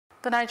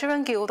The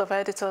Nigerian Guild of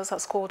Editors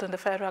has called on the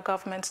federal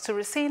government to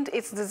rescind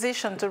its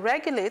decision to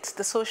regulate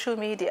the social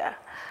media.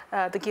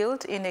 The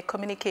Guild, in a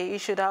communique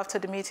issued after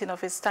the meeting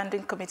of its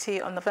standing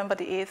committee on November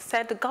the 8th,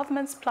 said the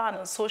government's plan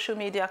on social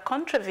media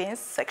contravenes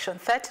Section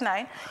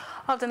 39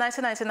 of the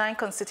 1999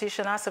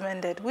 Constitution as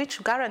amended,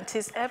 which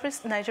guarantees every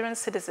Nigerian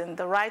citizen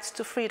the right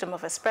to freedom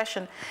of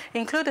expression,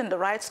 including the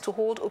right to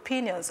hold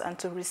opinions and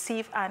to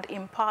receive and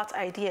impart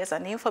ideas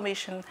and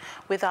information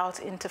without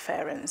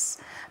interference.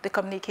 The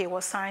communique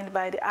was signed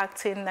by the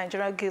acting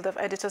Nigerian Guild of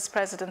Editors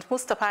President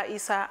Mustapha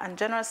Isa and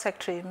General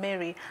Secretary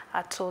Mary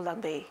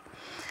Atolagbe.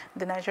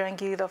 The Nigerian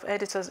Guild of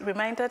Editors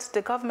reminded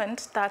the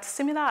government that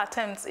similar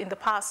attempts in the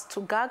past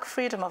to gag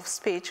freedom of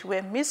speech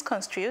were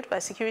misconstrued by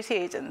security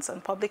agents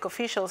and public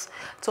officials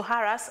to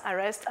harass,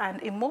 arrest, and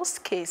in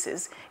most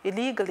cases,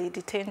 illegally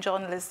detain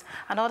journalists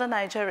and other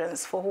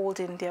Nigerians for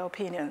holding their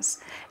opinions.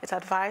 It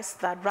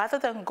advised that rather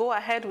than go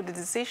ahead with the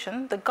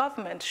decision, the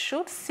government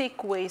should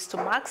seek ways to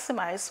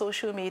maximize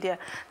social media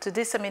to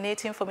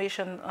disseminate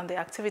information on the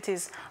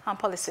activities and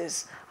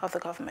policies of the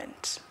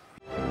government.